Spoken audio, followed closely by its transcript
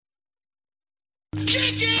This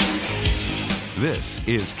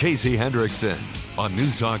is Casey Hendrickson on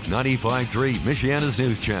News Talk 95.3, Michiana's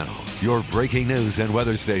news channel, your breaking news and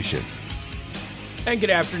weather station. And good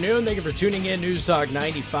afternoon. Thank you for tuning in. News Talk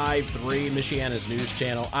 95.3, Michiana's news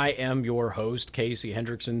channel. I am your host, Casey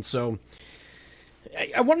Hendrickson. So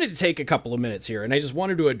I wanted to take a couple of minutes here, and I just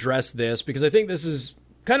wanted to address this because I think this is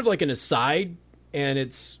kind of like an aside, and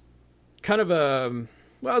it's kind of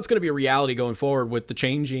it's going to be a reality going forward with the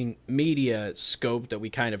changing media scope that we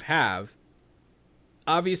kind of have.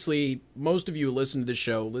 Obviously, most of you who listen to the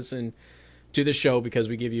show because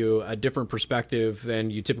we give you a different perspective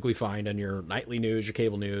than you typically find on your nightly news, your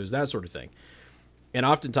cable news, that sort of thing. And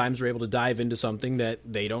oftentimes we're able to dive into something that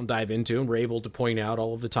they don't dive into, and we're able to point out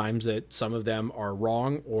all of the times that some of them are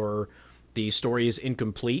wrong, or the story is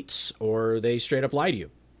incomplete, or they straight up lie to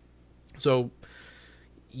you. So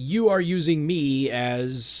you are using me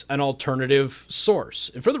as an alternative source.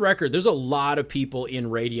 And for the record, there's a lot of people in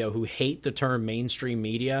radio who hate the term mainstream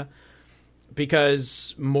media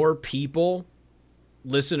because more people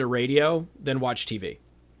listen to radio than watch TV.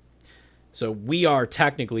 So we are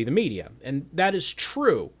technically the media, and that is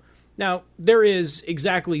true. Now, there is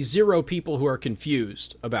exactly zero people who are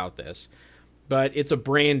confused about this, but it's a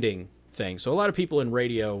branding thing. So a lot of people in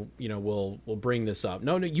radio, will bring this up.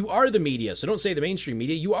 No, you are the media. So don't say the mainstream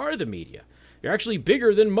media. You are the media. You're actually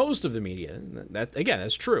bigger than most of the media.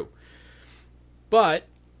 That's true. But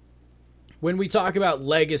when we talk about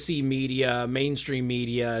legacy media, mainstream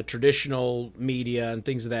media, traditional media, and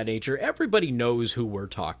things of that nature, everybody knows who we're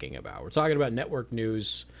talking about. We're talking about network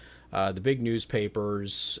news, the big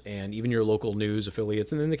newspapers, and even your local news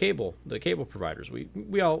affiliates, and then the cable providers.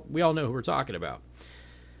 We all know who we're talking about.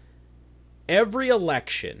 Every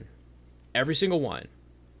election, every single one,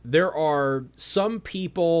 there are some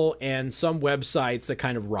people and some websites that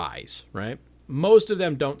kind of rise, right? Most of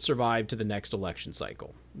them don't survive to the next election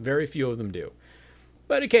cycle. Very few of them do.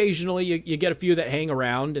 But occasionally you get a few that hang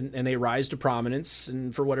around and they rise to prominence,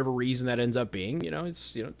 and for whatever reason that ends up being,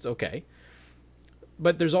 it's okay.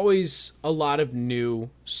 But there's always a lot of new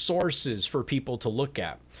sources for people to look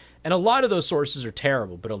at. And a lot of those sources are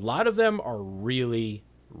terrible, but a lot of them are really,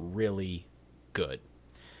 really good.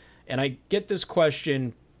 And I get this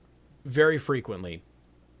question very frequently.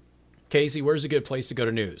 Casey, where's a good place to go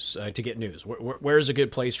to news, to get news? Where's a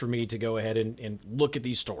good place for me to go ahead and look at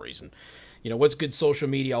these stories? And, what's good social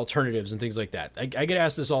media alternatives and things like that? I get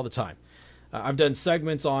asked this all the time. I've done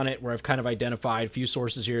segments on it where I've kind of identified a few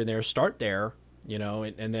sources here and there. Start there,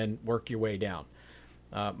 and then work your way down.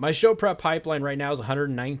 My show prep pipeline right now has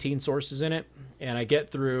 119 sources in it, and I get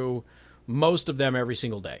through most of them every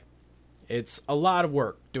single day. It's a lot of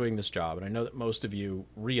work doing this job, and I know that most of you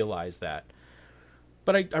realize that.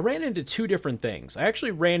 But I ran into two different things. I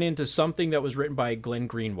actually ran into something that was written by Glenn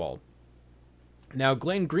Greenwald. Now,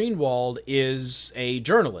 Glenn Greenwald is a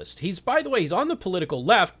journalist. He's on the political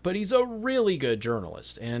left, but he's a really good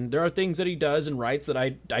journalist. And there are things that he does and writes that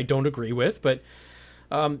I don't agree with, but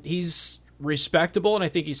he's respectable, and I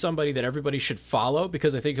think he's somebody that everybody should follow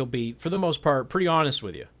because I think he'll be, for the most part, pretty honest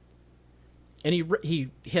with you. And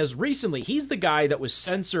he has recently, he's the guy that was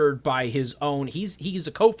censored by his own, he's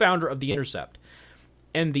a co-founder of The Intercept.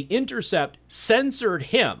 And The Intercept censored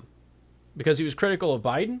him because he was critical of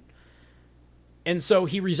Biden. And so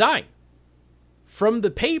he resigned from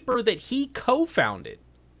the paper that he co-founded.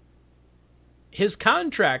 His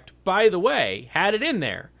contract, by the way, had it in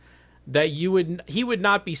there that he would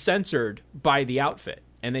not be censored by the outfit.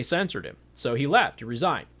 And they censored him. So he left, he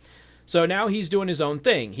resigned. So now he's doing his own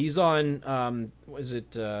thing. He's on, is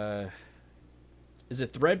it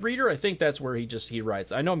Threadreader? I think that's where he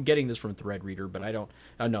writes. I know I'm getting this from Threadreader, but I don't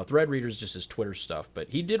know. Threadreader is just his Twitter stuff. But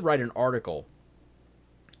he did write an article.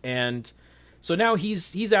 And so now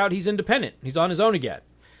he's out. He's independent. He's on his own again.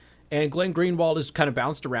 And Glenn Greenwald has kind of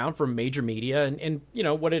bounced around from major media. And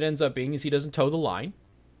what it ends up being is he doesn't toe the line.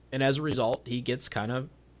 And as a result, he gets kind of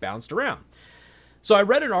bounced around. So I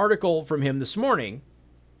read an article from him this morning.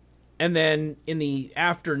 And then in the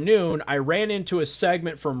afternoon, I ran into a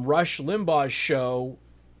segment from Rush Limbaugh's show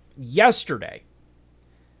yesterday.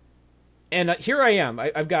 And here I am.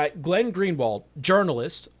 I've got Glenn Greenwald,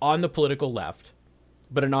 journalist on the political left,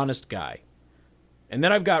 but an honest guy. And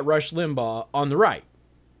then I've got Rush Limbaugh on the right.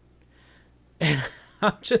 And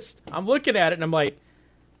I'm looking at it and I'm like,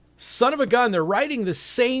 son of a gun, they're writing the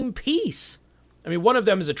same piece. I mean, one of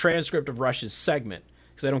them is a transcript of Rush's segment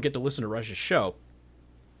because I don't get to listen to Rush's show.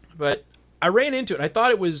 But I ran into it. I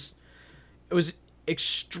thought it was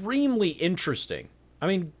extremely interesting. I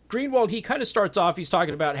mean, Greenwald, he kind of starts off, he's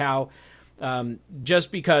talking about how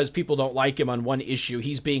just because people don't like him on one issue,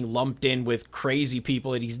 he's being lumped in with crazy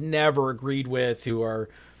people that he's never agreed with who are,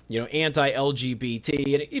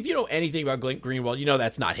 anti-LGBT. And if you know anything about Glenn Greenwald, you know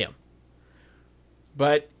that's not him.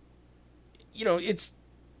 But,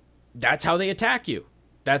 that's how they attack you.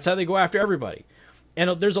 That's how they go after everybody. And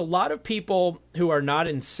there's a lot of people who are not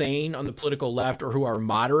insane on the political left or who are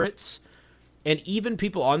moderates, and even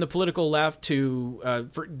people on the political left who,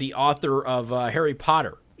 for the author of Harry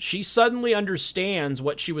Potter, she suddenly understands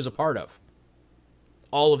what she was a part of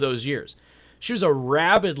all of those years. She was a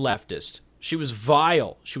rabid leftist. She was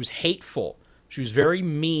vile. She was hateful. She was very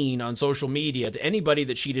mean on social media to anybody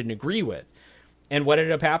that she didn't agree with. And what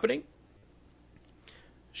ended up happening?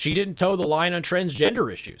 She didn't toe the line on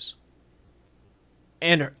transgender issues.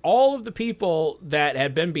 And all of the people that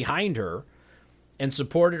had been behind her and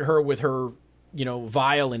supported her with her,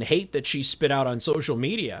 vile and hate that she spit out on social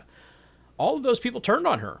media, all of those people turned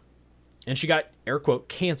on her. And she got, air quote,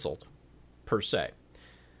 canceled, per se.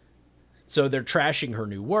 So they're trashing her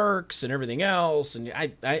new works and everything else. And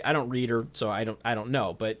I don't read her, so I don't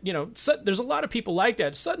know. But, there's a lot of people like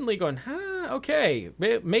that suddenly going, okay,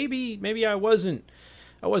 maybe I wasn't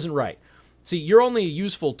right. See, you're only a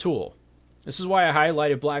useful tool. This is why I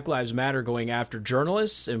highlighted Black Lives Matter going after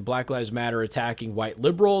journalists and Black Lives Matter attacking white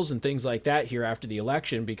liberals and things like that here after the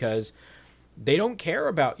election, because they don't care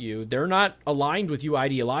about you. They're not aligned with you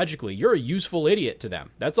ideologically. You're a useful idiot to them.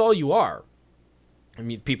 That's all you are. I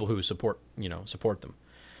mean, people who support them.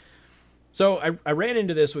 So I ran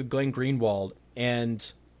into this with Glenn Greenwald,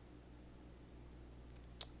 and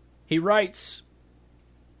he writes,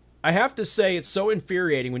 I have to say it's so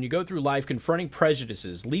infuriating when you go through life confronting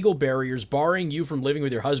prejudices, legal barriers barring you from living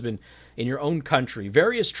with your husband in your own country,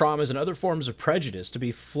 various traumas and other forms of prejudice to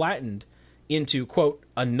be flattened into, quote,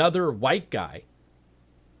 another white guy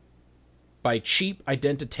by cheap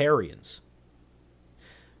identitarians.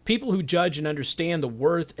 People who judge and understand the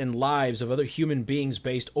worth and lives of other human beings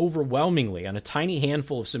based overwhelmingly on a tiny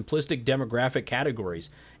handful of simplistic demographic categories,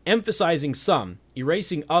 emphasizing some,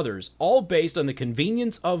 erasing others, all based on the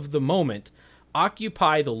convenience of the moment,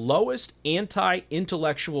 occupy the lowest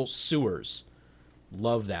anti-intellectual sewers.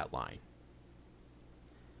 Love that line.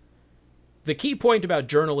 The key point about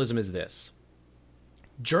journalism is this.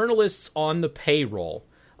 Journalists on the payroll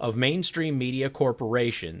of mainstream media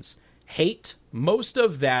corporations hate most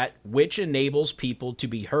of that which enables people to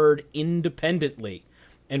be heard independently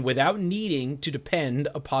and without needing to depend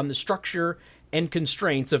upon the structure and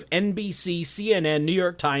constraints of NBC, CNN, New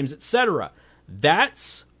York Times, etc.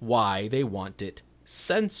 That's why they want it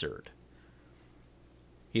censored.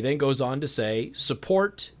 He then goes on to say,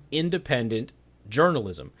 support independent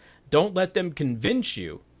journalism. Don't let them convince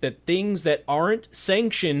you that things that aren't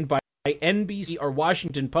sanctioned by NBC or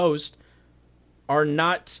Washington Post are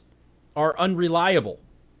unreliable.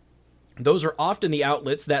 Those are often the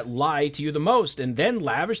outlets that lie to you the most and then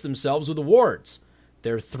lavish themselves with awards.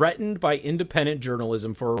 They're threatened by independent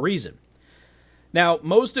journalism for a reason. Now,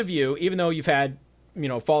 most of you, even though you've had,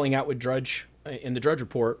 falling out with Drudge in the Drudge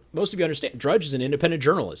Report, most of you understand Drudge is an independent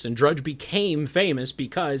journalist, and Drudge became famous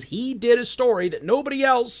because he did a story that nobody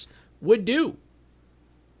else would do.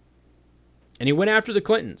 And he went after the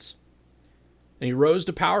Clintons. And he rose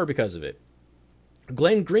to power because of it.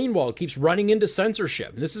 Glenn Greenwald keeps running into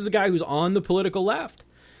censorship. This is a guy who's on the political left.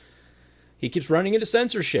 He keeps running into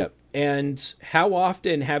censorship. And how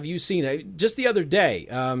often have you seen, just the other day,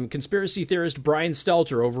 conspiracy theorist Brian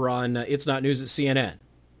Stelter over on It's Not News at CNN.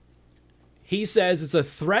 He says it's a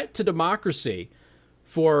threat to democracy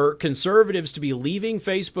for conservatives to be leaving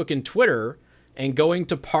Facebook and Twitter and going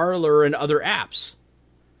to Parler and other apps.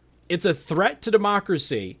 It's a threat to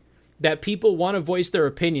democracy that people want to voice their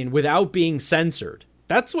opinion without being censored.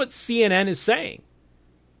 That's what CNN is saying.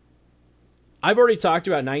 I've already talked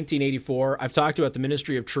about 1984. I've talked about the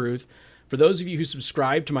Ministry of Truth. For those of you who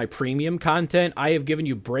subscribe to my premium content, I have given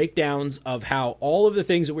you breakdowns of how all of the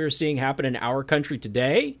things that we're seeing happen in our country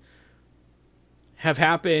today have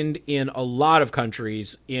happened in a lot of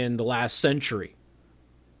countries in the last century.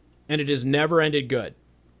 And it has never ended good.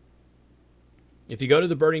 If you go to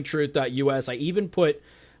theburningtruth.us, I even put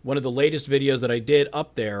one of the latest videos that I did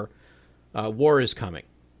up there, War is Coming.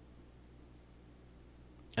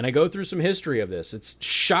 And I go through some history of this. It's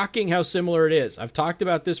shocking how similar it is. I've talked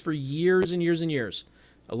about this for years and years and years.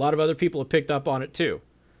 A lot of other people have picked up on it too.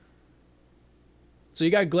 So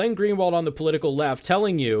you got Glenn Greenwald on the political left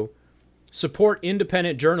telling you, support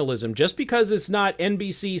independent journalism. Just because it's not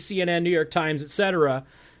NBC, CNN, New York Times, etc.,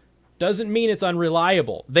 doesn't mean it's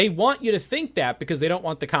unreliable. They want you to think that because they don't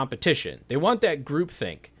want the competition. They want that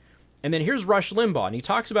groupthink. And then here's Rush Limbaugh, and he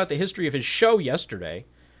talks about the history of his show yesterday.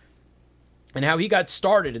 and how he got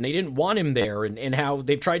started and they didn't want him there, and how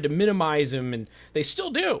they've tried to minimize him, and they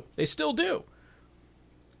still do. They still do.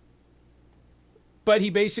 But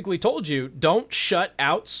he basically told you, don't shut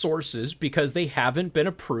out sources because they haven't been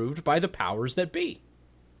approved by the powers that be.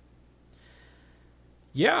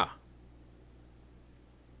 Yeah.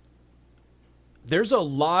 There's a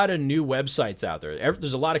lot of new websites out there.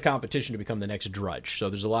 There's a lot of competition to become the next Drudge. So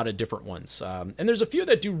there's a lot of different ones. And there's a few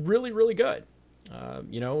that do really, really good.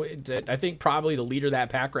 I think probably the leader of that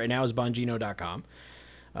pack right now is Bongino.com.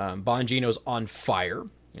 Bongino's on fire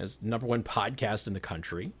as the #1 podcast in the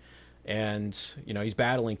country. And, he's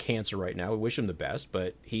battling cancer right now. We wish him the best,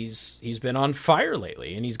 but he's been on fire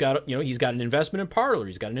lately. And he's got an investment in Parler.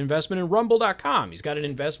 He's got an investment in Rumble.com. He's got an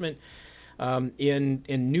investment in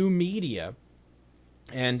new media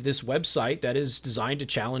and this website that is designed to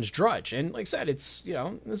challenge Drudge. And like I said, it's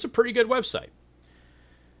a pretty good website.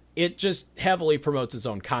 It just heavily promotes its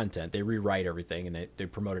own content. They rewrite everything and they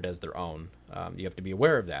promote it as their own. You have to be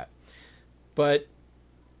aware of that. But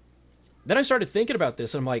then I started thinking about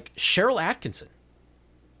this, and I'm like, Cheryl Atkinson,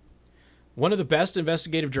 one of the best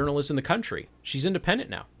investigative journalists in the country. She's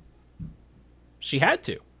independent now. She had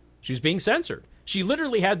to. She was being censored. She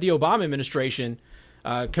literally had the Obama administration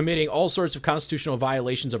committing all sorts of constitutional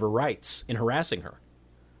violations of her rights in harassing her.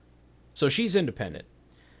 So she's independent.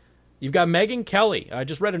 You've got Megyn Kelly. I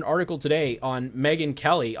just read an article today on Megyn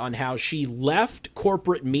Kelly on how she left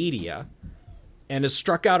corporate media and has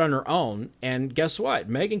struck out on her own. And guess what?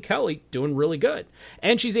 Megyn Kelly doing really good.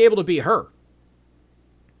 And she's able to be her.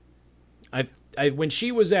 When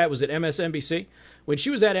she was at MSNBC? When she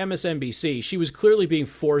was at MSNBC, she was clearly being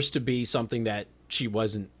forced to be something that she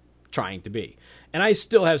wasn't trying to be. And I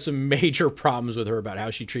still have some major problems with her about how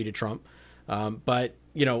she treated Trump. But,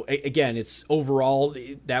 again, it's overall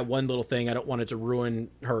that one little thing. I don't want it to ruin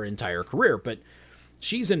her entire career. But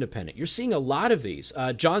she's independent. You're seeing a lot of these.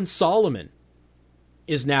 John Solomon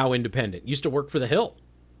is now independent. Used to work for The Hill.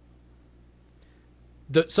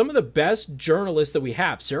 Some of the best journalists that we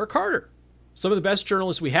have, Sarah Carter, some of the best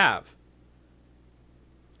journalists we have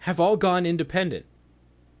all gone independent.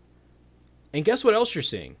 And guess what else you're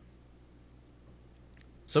seeing?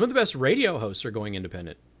 Some of the best radio hosts are going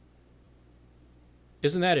independent.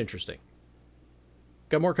 Isn't that interesting?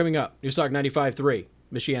 Got more coming up. News Talk 95.3,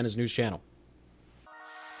 Michiana's news channel.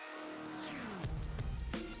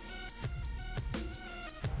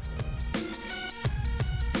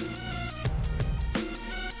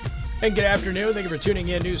 And good afternoon. Thank you for tuning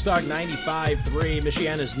in. News Talk 95.3,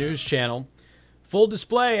 Michiana's news channel. Full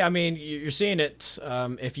display. I mean, you're seeing it.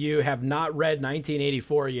 If you have not read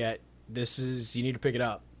 1984 yet, you need to pick it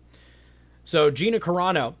up. So Gina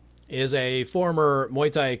Carano is a former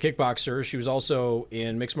Muay Thai kickboxer. She was also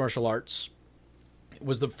in mixed martial arts.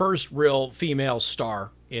 Was the first real female star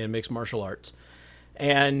in mixed martial arts.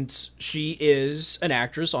 And she is an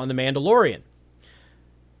actress on The Mandalorian.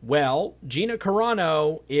 Well, Gina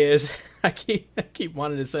Carano is, I keep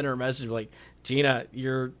wanting to send her a message like, Gina,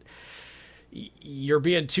 you're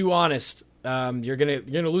being too honest. You're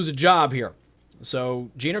gonna lose a job here. So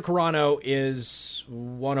Gina Carano is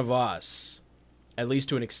one of us, at least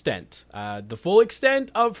to an extent. The full extent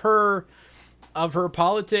of her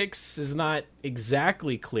politics is not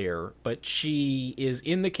exactly clear, but she is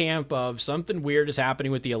in the camp of something weird is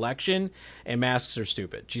happening with the election and masks are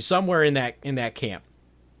stupid. She's somewhere in that camp.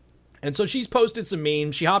 And so she's posted some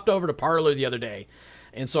memes. She hopped over to Parler the other day.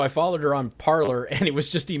 And so I followed her on Parler, and it was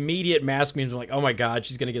just immediate mask memes. I'm like, oh my God,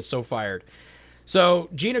 she's going to get so fired. So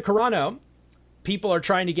Gina Carano, people are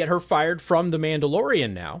trying to get her fired from The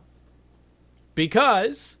Mandalorian now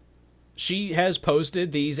because she has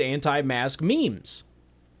posted these anti-mask memes.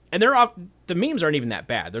 And the memes aren't even that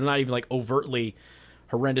bad. They're not even like overtly,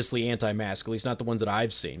 horrendously anti-mask, at least not the ones that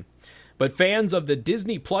I've seen. But fans of the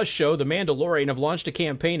Disney Plus show The Mandalorian have launched a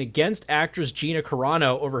campaign against actress Gina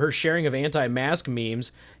Carano over her sharing of anti-mask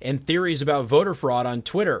memes and theories about voter fraud on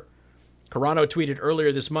Twitter. Carano tweeted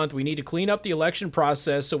earlier this month, "We need to clean up the election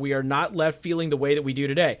process so we are not left feeling the way that we do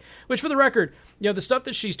today." Which, for the record, the stuff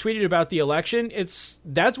that she's tweeted about the election,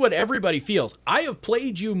 that's what everybody feels. I have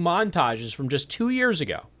played you montages from just 2 years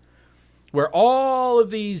ago where all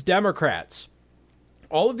of these Democrats,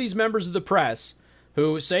 all of these members of the press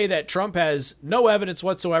who say that Trump has no evidence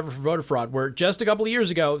whatsoever for voter fraud, where just a couple of years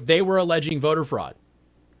ago, they were alleging voter fraud.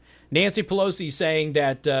 Nancy Pelosi saying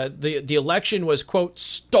that the election was, quote,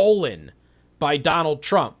 stolen by Donald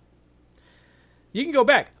Trump. You can go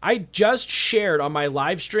back. I just shared on my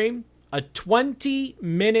live stream a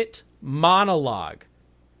 20-minute monologue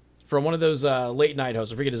from one of those late night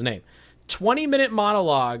hosts. I forget his name. 20-minute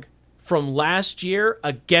monologue from last year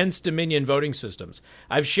against Dominion voting systems.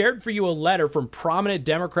 I've shared for you a letter from prominent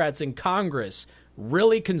Democrats in Congress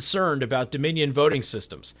really concerned about Dominion voting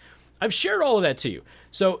systems. I've shared all of that to you.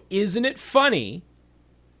 So isn't it funny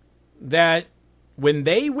that when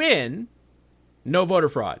they win, no voter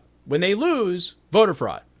fraud? When they lose, voter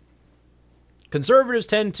fraud. Conservatives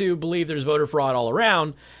tend to believe there's voter fraud all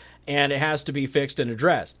around, and it has to be fixed and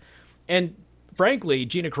addressed. And frankly,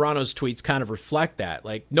 Gina Carano's tweets kind of reflect that.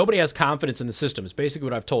 Like, nobody has confidence in the system. It's basically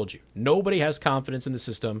what I've told you. Nobody has confidence in the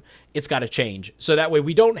system. It's got to change. So that way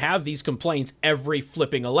we don't have these complaints every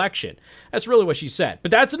flipping election. That's really what she said.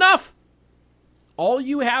 But that's enough. All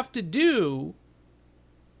you have to do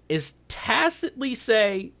is tacitly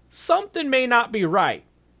say something may not be right.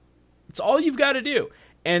 It's all you've got to do.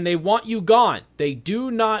 And they want you gone. They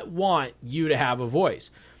do not want you to have a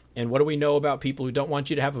voice. And what do we know about people who don't want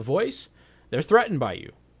you to have a voice? They're threatened by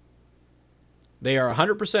you. They are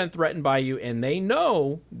 100% threatened by you, and they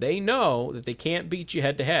know that they can't beat you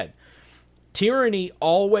head to head. Tyranny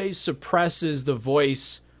always suppresses the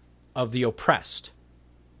voice of the oppressed.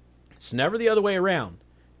 It's never the other way around.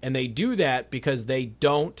 And they do that because they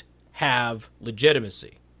don't have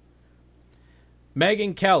legitimacy.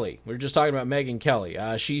 Megyn Kelly. We were just talking about Megyn Kelly.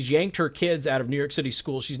 She's yanked her kids out of New York City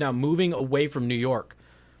schools. She's now moving away from New York.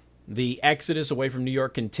 The exodus away from New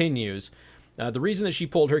York continues. The reason that she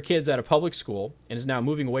pulled her kids out of public school and is now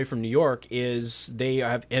moving away from New York is they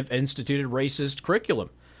have instituted racist curriculum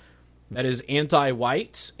that is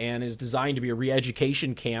anti-white and is designed to be a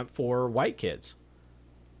re-education camp for white kids.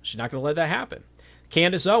 She's not going to let that happen.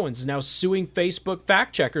 Candace Owens is now suing Facebook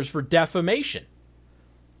fact-checkers for defamation.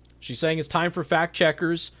 She's saying it's time for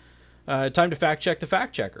fact-checkers, time to fact-check the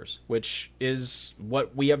fact-checkers, which is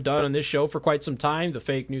what we have done on this show for quite some time. The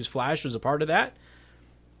Fake News Flash was a part of that.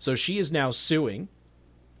 So she is now suing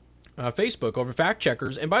Facebook over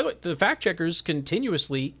fact-checkers. And by the way, the fact-checkers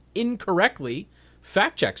continuously, incorrectly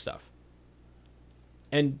fact-check stuff.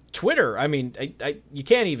 And Twitter, I mean, you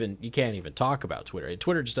can't even talk about Twitter.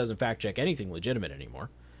 Twitter just doesn't fact-check anything legitimate anymore.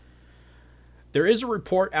 There is a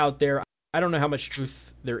report out there. I don't know how much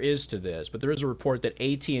truth there is to this, but there is a report that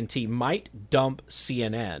AT&T might dump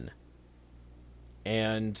CNN.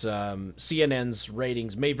 And CNN's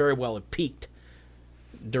ratings may very well have peaked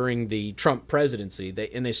during the Trump presidency.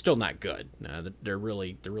 They're still not good. No, they're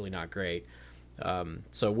really not great.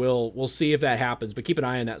 So we'll see if that happens, but keep an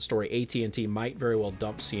eye on that story. AT&T might very well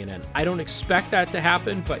dump CNN. I don't expect that to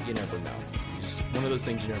happen, but you never know. It's one of those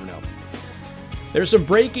things you never know. There's some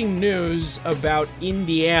breaking news about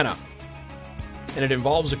Indiana, and it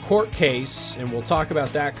involves a court case, and we'll talk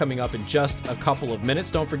about that coming up in just a couple of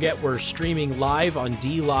minutes. Don't forget, we're streaming live on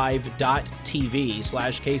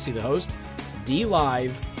dlive.tv/Casey the Host,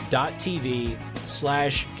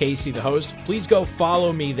 dlive.tv/Casey the Host. Please go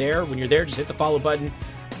follow me there. When you're there, just hit the follow button.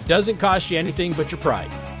 Doesn't cost you anything but your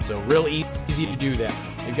pride. So real easy to do that.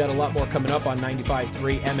 We've got a lot more coming up on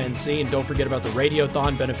 95.3 MNC. And don't forget about the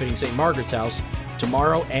Radiothon benefiting St. Margaret's House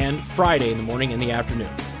tomorrow and Friday in the morning and the afternoon.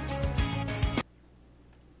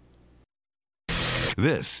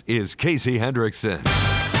 This is Casey Hendrickson.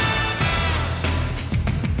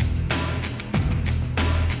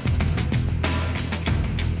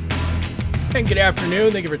 And good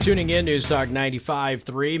afternoon. Thank you for tuning in. News Talk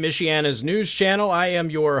 95.3, Michiana's news channel. I am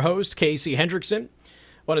your host, Casey Hendrickson. I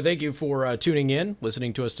want to thank you for tuning in,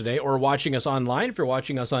 listening to us today, or watching us online if you're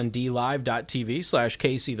watching us on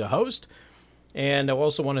dlive.tv/Casey the Host. And I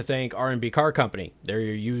also want to thank R&B Car Company. They're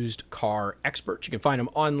your used car experts. You can find them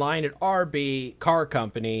online at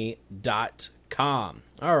rbcarcompany.com.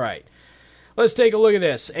 All right. Let's take a look at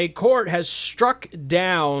this. A court has struck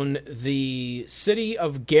down the city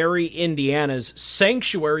of Gary, Indiana's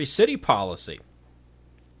sanctuary city policy.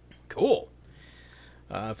 Cool.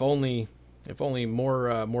 If only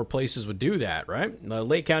more places would do that, right? The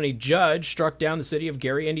Lake County judge struck down the city of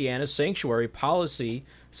Gary, Indiana's sanctuary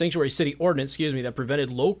city ordinance, that prevented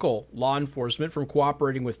local law enforcement from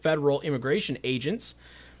cooperating with federal immigration agents.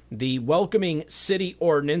 The welcoming city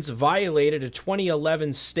ordinance violated a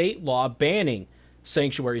 2011 state law banning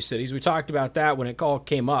sanctuary cities. We talked about that when it all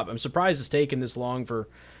came up. I'm surprised it's taken this long for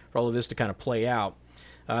all of this to kind of play out.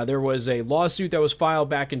 There was a lawsuit that was filed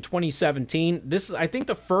back in 2017. This is, I think,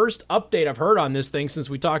 the first update I've heard on this thing since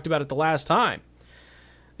we talked about it the last time.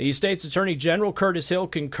 The state's Attorney General Curtis Hill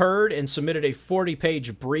concurred and submitted a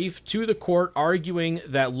 40-page brief to the court arguing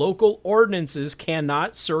that local ordinances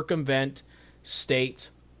cannot circumvent state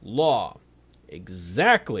law.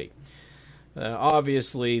 Exactly.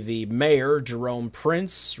 Obviously, the mayor, Jerome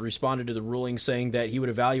Prince, responded to the ruling saying that he would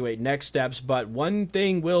evaluate next steps, but one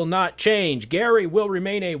thing will not change. Gary will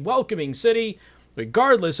remain a welcoming city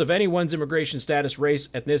regardless of anyone's immigration status, race,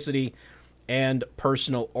 ethnicity, and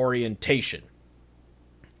personal orientation.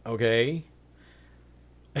 Okay?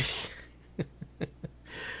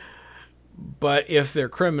 But if they're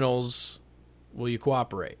criminals, will you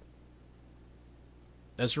cooperate?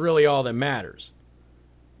 That's really all that matters.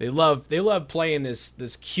 They love playing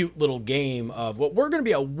this cute little game of, well, we're going to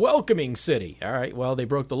be a welcoming city. All right, well, they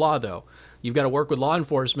broke the law, though. You've got to work with law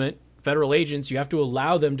enforcement, federal agents. You have to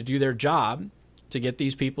allow them to do their job to get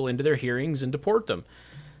these people into their hearings and deport them.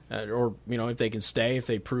 Or, if they can stay, if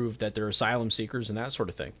they prove that they're asylum seekers and that sort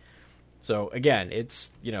of thing. So, again,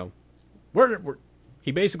 it's,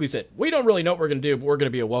 he basically said, we don't really know what we're going to do, but we're going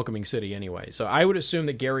to be a welcoming city anyway. So I would assume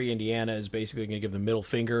that Gary, Indiana is basically going to give the middle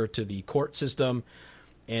finger to the court system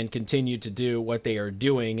and continue to do what they are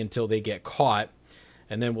doing until they get caught.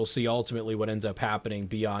 And then we'll see ultimately what ends up happening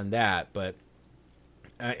beyond that. But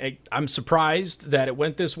I'm surprised that it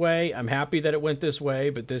went this way. I'm happy that it went this way,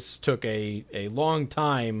 but this took a long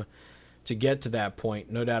time to get to that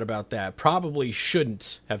point. No doubt about that. Probably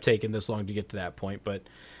shouldn't have taken this long to get to that point, but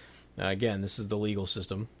again, this is the legal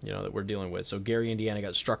system, that we're dealing with. So Gary, Indiana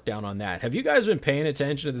got struck down on that. Have you guys been paying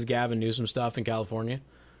attention to this Gavin Newsom stuff in California?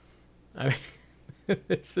 I mean,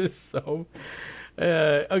 this is so...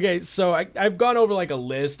 okay, so I've gone over like a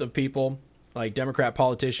list of people, like Democrat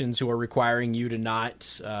politicians, who are requiring you to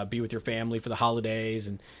not be with your family for the holidays.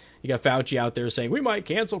 And you got Fauci out there saying, we might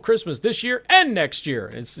cancel Christmas this year and next year.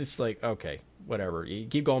 And it's just like, okay, whatever. You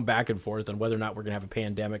keep going back and forth on whether or not we're going to have a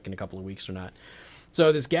pandemic in a couple of weeks or not.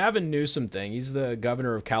 So this Gavin Newsom thing, he's the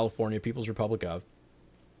governor of California, People's Republic of.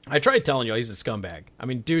 I tried telling you, he's a scumbag. I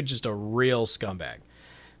mean, dude, just a real scumbag.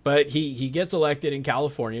 But he gets elected in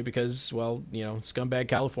California because, well, scumbag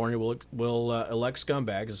California will elect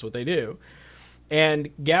scumbags. That's what they do. And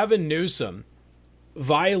Gavin Newsom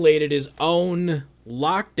violated his own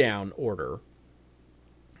lockdown order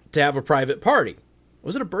to have a private party.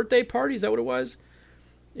 Was it a birthday party? Is that what it was?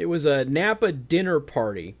 It was a Napa dinner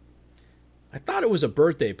party. I thought it was a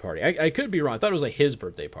birthday party. I could be wrong. I thought it was like his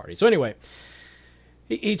birthday party. So anyway,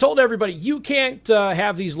 he told everybody, you can't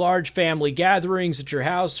have these large family gatherings at your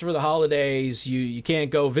house for the holidays. You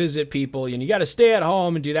can't go visit people. And you got to stay at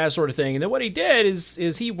home and do that sort of thing. And then what he did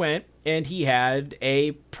is he went and he had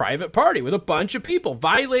a private party with a bunch of people,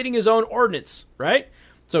 violating his own ordinance, right?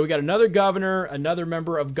 So we got another governor, another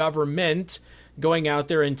member of government going out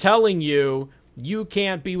there and telling you, you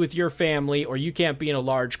can't be with your family or you can't be in a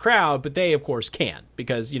large crowd, but they, of course, can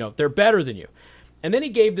because, they're better than you. And then he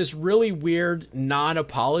gave this really weird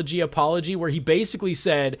non-apology where he basically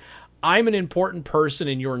said, I'm an important person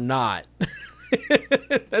and you're not.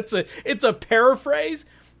 It's a paraphrase,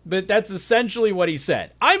 but that's essentially what he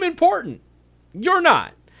said. I'm important. You're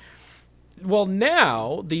not. Well,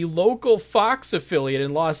 now the local Fox affiliate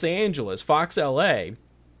in Los Angeles, Fox LA,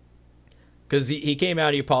 because he came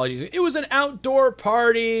out, he apologized. It was an outdoor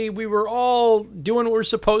party. We were all doing what we're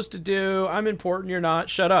supposed to do. I'm important. You're not.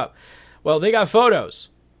 Shut up. Well, they got photos.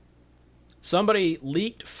 Somebody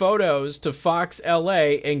leaked photos to Fox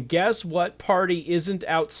LA, and guess what party isn't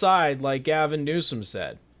outside like Gavin Newsom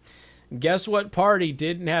said? Guess what party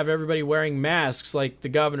didn't have everybody wearing masks like the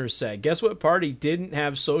governor said? Guess what party didn't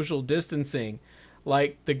have social distancing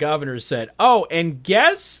like the governor said? Oh, and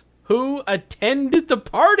guess who attended the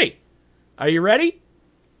party? Are you ready?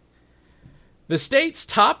 The state's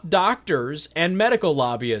top doctors and medical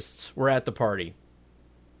lobbyists were at the party.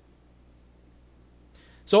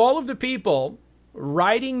 So all of the people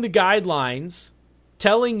writing the guidelines,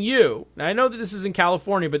 telling you, now I know that this is in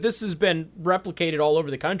California, but this has been replicated all over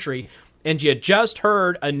the country, and you just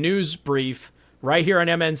heard a news brief right here on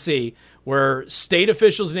MNC where state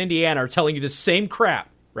officials in Indiana are telling you the same crap,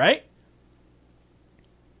 right?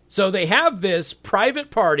 So they have this private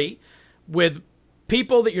party with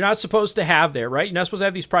people that you're not supposed to have there, right? You're not supposed to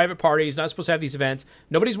have these private parties, not supposed to have these events.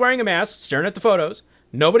 Nobody's wearing a mask, staring at the photos.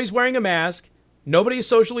 Nobody's wearing a mask. Nobody's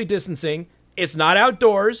socially distancing. It's not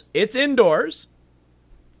outdoors. It's indoors.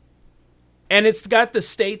 And it's got the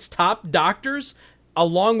state's top doctors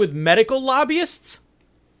along with medical lobbyists.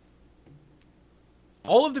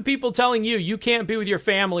 All of the people telling you you can't be with your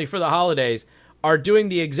family for the holidays are doing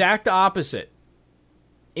the exact opposite,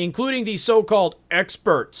 including these so-called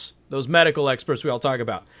experts, those medical experts we all talk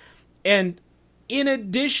about. And in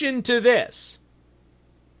addition to this,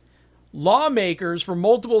 lawmakers from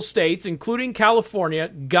multiple states, including California,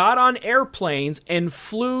 got on airplanes and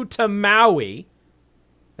flew to Maui.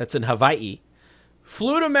 That's in Hawaii.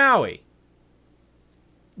 Flew to Maui,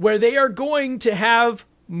 where they are going to have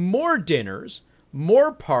more dinners,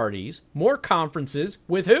 more parties, more conferences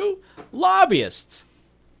with who? Lobbyists.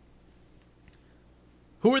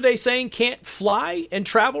 Who are they saying can't fly and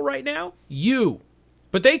travel right now? You.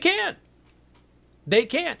 But they can. They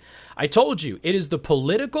can. I told you, it is the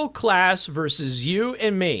political class versus you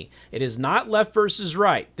and me. It is not left versus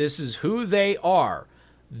right. This is who they are.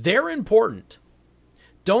 They're important.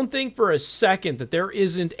 Don't think for a second that there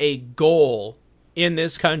isn't a goal in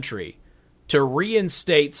this country to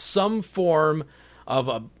reinstate some form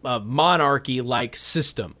of a monarchy-like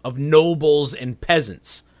system of nobles and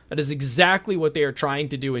peasants. That is exactly what they are trying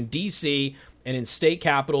to do in D.C. and in state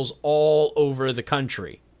capitals all over the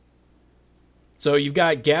country. So you've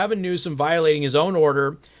got Gavin Newsom violating his own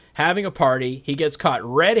order, having a party. He gets caught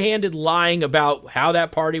red-handed lying about how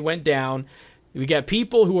that party went down. We got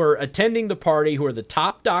people who are attending the party who are the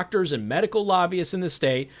top doctors and medical lobbyists in the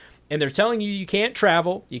state, and they're telling you you can't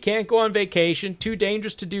travel, you can't go on vacation, too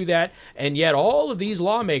dangerous to do that, and yet all of these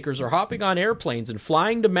lawmakers are hopping on airplanes and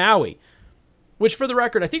flying to Maui, which, for the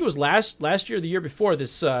record, I think it was last year or the year before,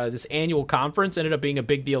 this annual conference ended up being a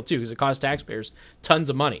big deal too because it cost taxpayers tons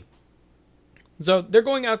of money. So they're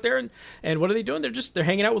going out there and what are they doing? They're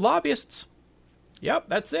hanging out with lobbyists. Yep,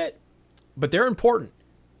 that's it. But they're important.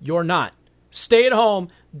 You're not. Stay at home.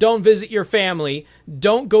 Don't visit your family.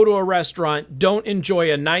 Don't go to a restaurant. Don't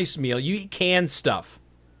enjoy a nice meal. You eat canned stuff.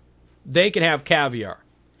 They can have caviar.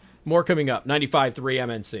 More coming up. 95.3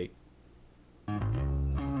 MNC.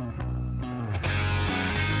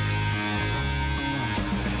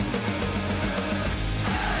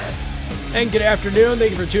 And good afternoon.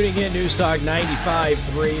 Thank you for tuning in. News Talk 95.3,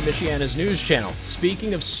 Michiana's news channel.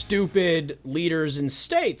 Speaking of stupid leaders in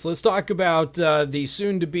states, let's talk about the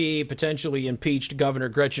soon-to-be potentially impeached Governor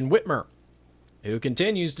Gretchen Whitmer, who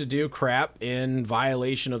continues to do crap in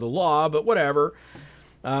violation of the law, but whatever.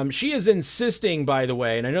 She is insisting, by the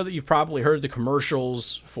way, and I know that you've probably heard the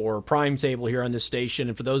commercials for Prime Table here on this station,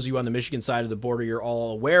 and for those of you on the Michigan side of the border, you're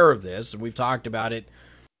all aware of this, and we've talked about it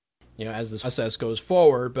as this process goes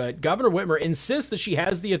forward, but Governor Whitmer insists that she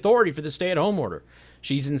has the authority for the stay-at-home order.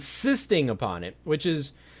 She's insisting upon it, which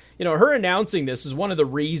is, her announcing this is one of the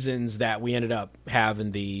reasons that we ended up having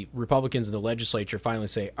the Republicans in the legislature finally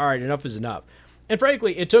say, all right, enough is enough. And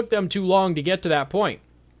frankly, it took them too long to get to that point.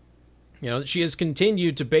 She has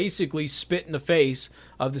continued to basically spit in the face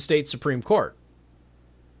of the state Supreme Court.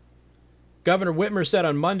 Governor Whitmer said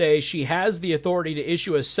on Monday she has the authority to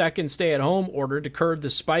issue a second stay-at-home order to curb the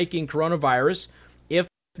spiking coronavirus if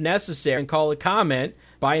necessary, and call a comment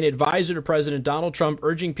by an advisor to President Donald Trump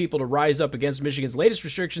urging people to rise up against Michigan's latest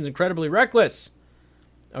restrictions incredibly reckless.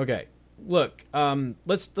 Okay, look,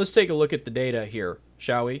 let's take a look at the data here,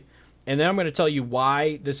 shall we? And then I'm going to tell you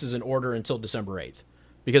why this is an order until December 8th,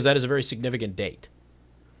 because that is a very significant date.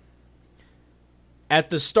 At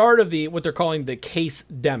the start of what they're calling the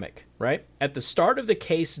case-demic, right? At the start of the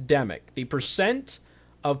case-demic, the percent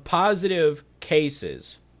of positive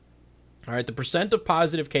cases, all right, the percent of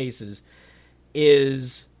positive cases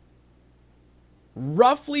is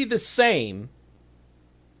roughly the same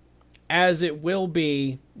as it will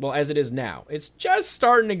be, as it is now. It's just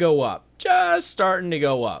starting to go up,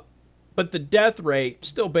 but the death rate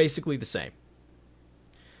still basically the same.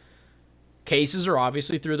 Cases are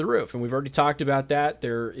obviously through the roof, and we've already talked about that.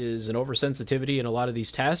 There is an oversensitivity in a lot of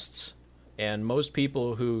these tests, and most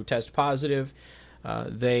people who test positive,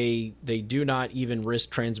 they do not even risk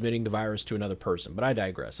transmitting the virus to another person. But I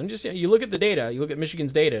digress. I'm just, you look at the data, you look at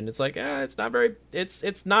Michigan's data, and it's like,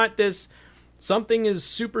 it's not this, something is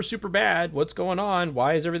super, super bad. What's going on?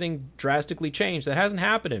 Why is everything drastically changed? That hasn't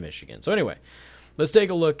happened in Michigan. So anyway, let's take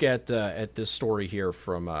a look at this story here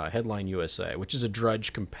from Headline USA, which is a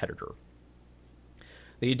Drudge competitor.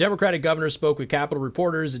 The Democratic governor spoke with Capitol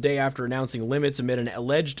reporters a day after announcing limits amid an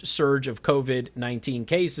alleged surge of COVID-19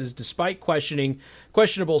 cases, despite questionable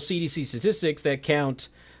CDC statistics that count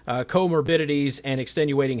comorbidities and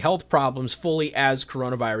extenuating health problems fully as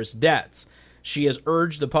coronavirus deaths. She has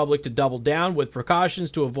urged the public to double down with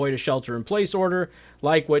precautions to avoid a shelter-in-place order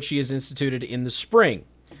like what she has instituted in the spring.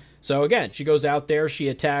 So again, she goes out there, she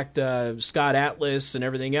attacked Scott Atlas and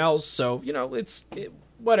everything else, so,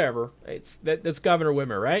 whatever. That's Governor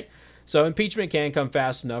Whitmer, right? So impeachment can come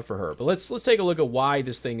fast enough for her. But let's take a look at why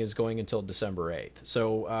this thing is going until December 8th.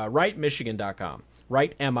 So rightmichigan.com,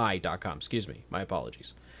 rightmi.com, excuse me, my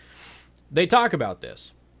apologies. They talk about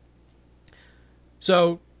this.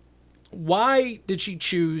 So why did she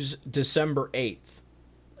choose December 8th?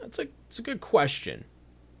 It's a good question.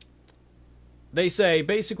 They say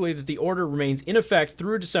basically that the order remains in effect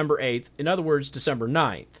through December 8th, in other words, December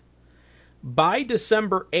 9th. By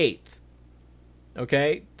December 8th,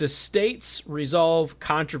 okay, the states resolve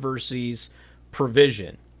controversies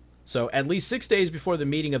provision So at least 6 days before the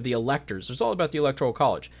meeting of the electors, it's all about the Electoral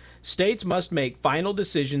College. States must make final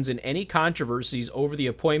decisions in any controversies over the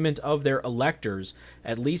appointment of their electors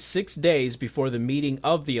at least 6 days before the meeting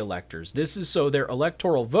of the electors. This is so their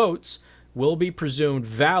electoral votes will be presumed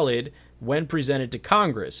valid when presented to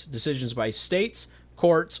Congress. Decisions by states,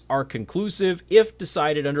 courts are conclusive if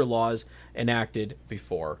decided under laws enacted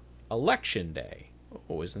before Election Day.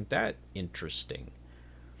 Oh, isn't that interesting?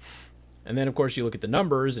 And then, of course, you look at the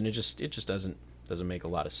numbers, and it just doesn't make a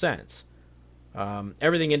lot of sense.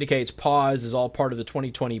 Everything indicates pause is all part of the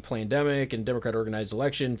 2020 pandemic and Democrat organized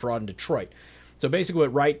election fraud in Detroit. So basically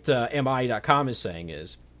what rightmi.com is saying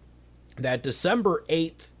is that December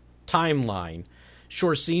 8th timeline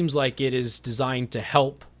sure seems like it is designed to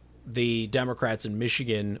help the Democrats in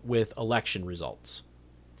Michigan with election results.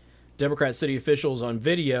 Democrat city officials on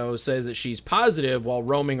video says that she's positive while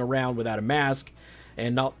roaming around without a mask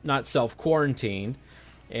and not self-quarantined.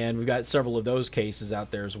 And we've got several of those cases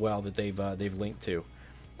out there as well that they've linked to.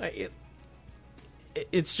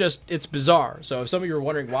 It's bizarre. So if some of you are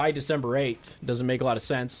wondering why December 8th doesn't make a lot of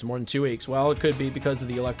sense, it's more than 2 weeks. Well, it could be because of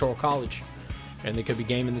the Electoral College. And they could be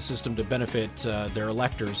gaming the system to benefit their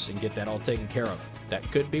electors and get that all taken care of. That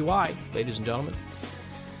could be why, ladies and gentlemen.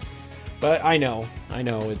 But I know,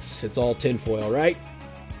 it's all tinfoil, right?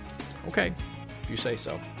 Okay, if you say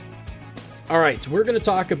so. All right, so we're going to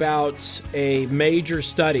talk about a major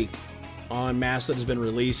study on masks that has been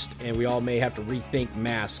released, and we all may have to rethink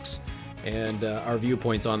masks and our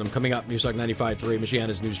viewpoints on them coming up. News Talk 95.3,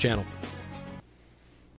 Michiana's news channel.